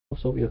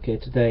folks, hope you're okay.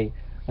 Today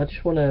I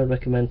just want to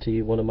recommend to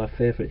you one of my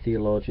favourite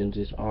theologians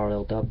is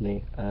R.L.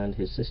 Dabney, and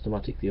his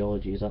systematic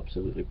theology is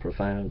absolutely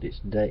profound. It's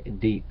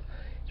deep,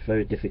 it's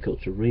very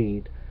difficult to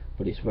read,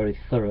 but it's very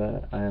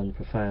thorough and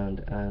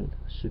profound and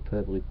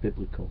superbly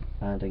biblical,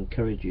 and I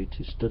encourage you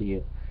to study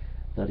it.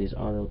 That is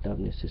R.L.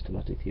 Dabney's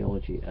Systematic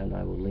Theology, and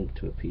I will link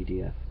to a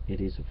PDF. It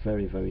is a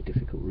very, very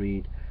difficult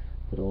read,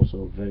 but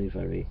also very,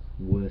 very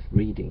worth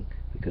reading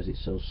because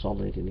it's so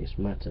solid in its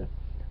matter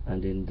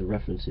and in the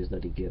references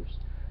that he gives.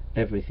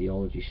 Every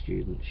theology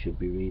student should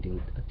be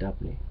reading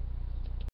Dabney.